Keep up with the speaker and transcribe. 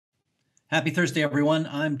Happy Thursday, everyone.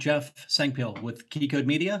 I'm Jeff Sengpiehl with KeyCode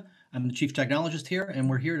Media. I'm the chief technologist here, and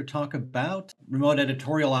we're here to talk about remote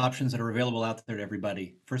editorial options that are available out there to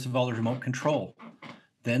everybody. First of all, there's remote control.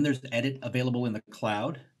 Then there's edit available in the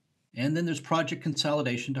cloud. And then there's project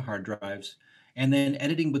consolidation to hard drives. And then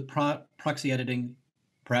editing with proxy editing,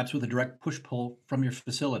 perhaps with a direct push-pull from your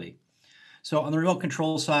facility. So on the remote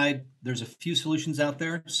control side, there's a few solutions out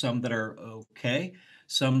there, some that are okay,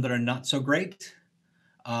 some that are not so great.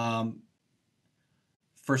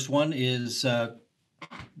 First one is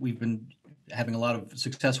we've been having a lot of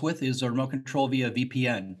success with is a remote control via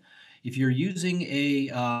VPN. If you're using a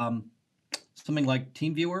something like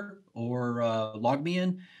TeamViewer or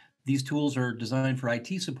LogMeIn, these tools are designed for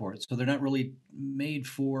IT support, so they're not really made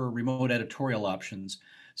for remote editorial options.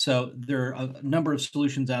 So there are a number of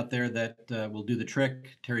solutions out there that will do the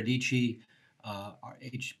trick. Teradici,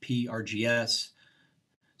 HP, RGS.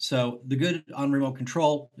 So the good on remote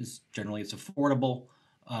control is generally it's affordable.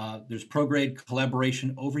 There's pro-grade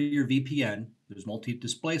collaboration over your VPN. There's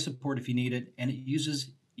multi-display support if you need it, and it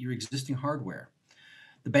uses your existing hardware.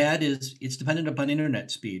 The bad is it's dependent upon internet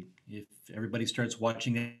speed. If everybody starts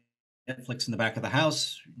watching Netflix in the back of the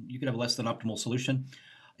house, you could have a less than optimal solution.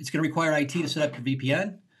 It's going to require IT to set up your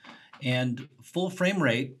VPN, and full frame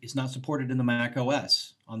rate is not supported in the Mac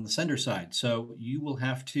OS on the sender side. So you will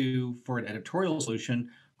have to, for an editorial solution,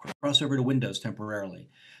 cross over to Windows temporarily.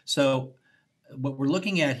 So what we're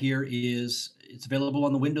looking at here is it's available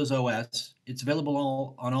on the Windows OS. It's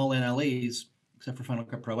available on all NLEs except for Final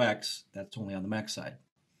Cut Pro X. That's only on the Mac side.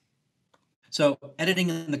 So editing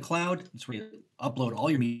in the cloud, it's where you upload all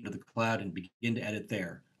your media to the cloud and begin to edit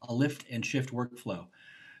there. A lift and shift workflow.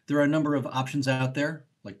 There are a number of options out there,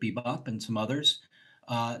 like Bebop and some others.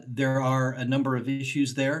 There are a number of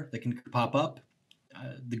issues there that can pop up.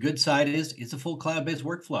 The good side is it's a full cloud-based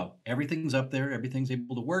workflow. Everything's up there. Everything's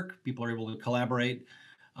able to work. People are able to collaborate.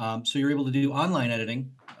 So you're able to do online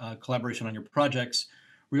editing, collaboration on your projects,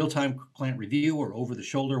 real-time client review, or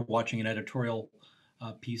over-the-shoulder watching an editorial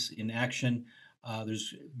piece in action.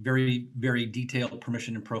 There's very, very detailed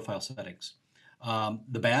permission and profile settings.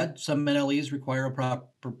 The bad, some NLEs require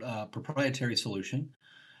a proprietary solution,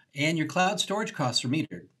 and your cloud storage costs are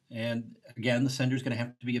metered. And again, the sender is going to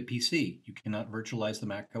have to be a PC. You cannot virtualize the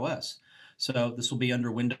Mac OS. So this will be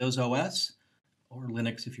under Windows OS or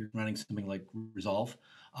Linux if you're running something like Resolve.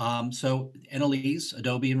 So NLEs,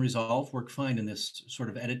 Adobe and Resolve work fine in this sort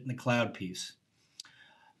of edit in the cloud piece.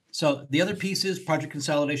 So the other piece is project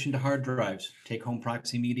consolidation to hard drives. Take home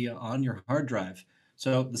proxy media on your hard drive.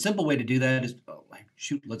 So the simple way to do that is,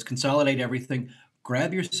 shoot, let's consolidate everything.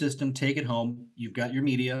 Grab your system, take it home. You've got your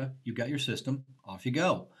media, you've got your system, off you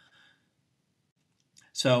go.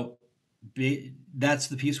 So that's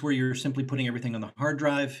the piece where you're simply putting everything on the hard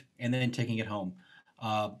drive and then taking it home.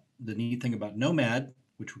 The neat thing about Nomad,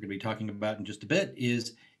 which we're going to be talking about in just a bit,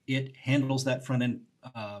 is it handles that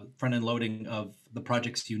front-end loading of the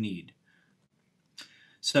projects you need.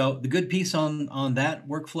 So the good piece on that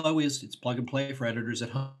workflow is it's plug and play for editors at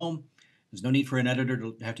home. There's no need for an editor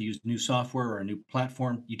to have to use new software or a new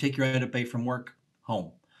platform. You take your edit bay from work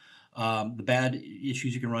home. The bad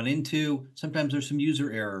issues you can run into, sometimes there's some user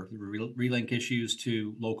error, relink issues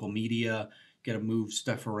to local media, got to move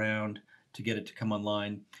stuff around to get it to come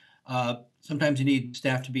online. Sometimes you need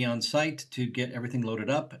staff to be on site to get everything loaded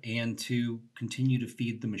up and to continue to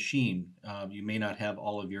feed the machine. You may not have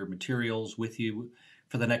all of your materials with you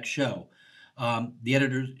for the next show. The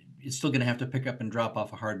editor is still going to have to pick up and drop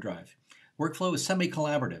off a hard drive. Workflow is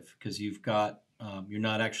semi-collaborative because you've got, you're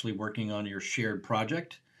not actually working on your shared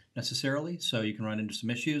project necessarily, so you can run into some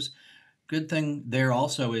issues. Good thing there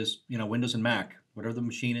also is, Windows and Mac, whatever the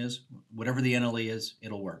machine is, whatever the NLE is,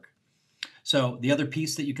 it'll work. So the other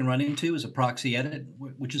piece that you can run into is a proxy edit,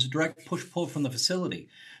 which is a direct push-pull from the facility.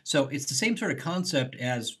 So it's the same sort of concept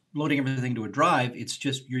as loading everything to a drive. It's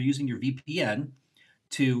just you're using your VPN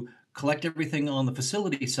to collect everything on the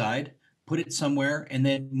facility side, put it somewhere, and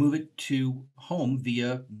then move it to home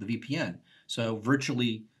via the VPN. So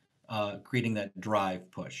virtually creating that drive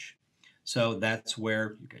push. So that's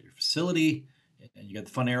where you got your facility, and you got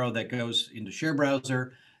the fun arrow that goes into share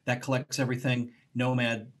browser that collects everything.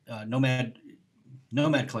 Nomad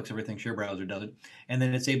collects everything. Share browser does it, and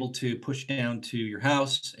then it's able to push down to your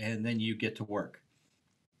house, and then you get to work.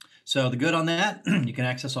 So the good on that, you can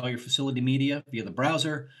access all your facility media via the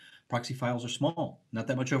browser. Proxy files are small, not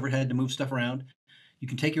that much overhead to move stuff around. You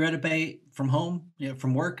can take your edit bay from home,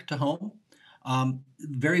 from work to home.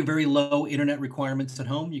 Very, very low internet requirements at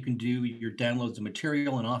home. You can do your downloads of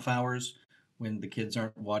material in off hours when the kids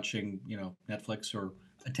aren't watching, Netflix or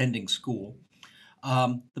attending school.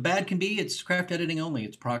 The bad can be it's craft editing only.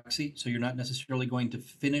 It's proxy, so you're not necessarily going to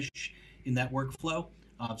finish in that workflow.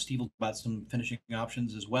 Steve will talk about some finishing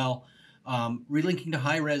options as well. Relinking to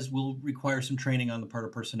high res will require some training on the part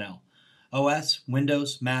of personnel. OS,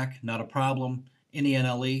 Windows, Mac, not a problem. Any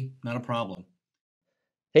NLE, not a problem.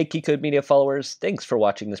 Hey, KeyCode Media followers, thanks for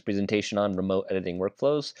watching this presentation on remote editing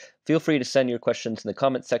workflows. Feel free to send your questions in the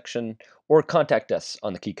comments section or contact us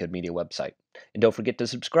on the KeyCode Media website. And don't forget to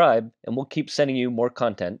subscribe, and we'll keep sending you more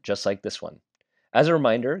content just like this one. As a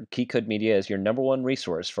reminder, KeyCode Media is your #1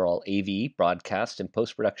 resource for all AV, broadcast, and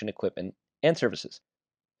post-production equipment and services.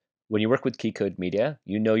 When you work with KeyCode Media,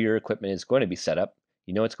 you know your equipment is going to be set up,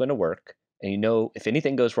 you know it's going to work, and you know if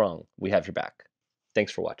anything goes wrong, we have your back.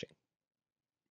 Thanks for watching.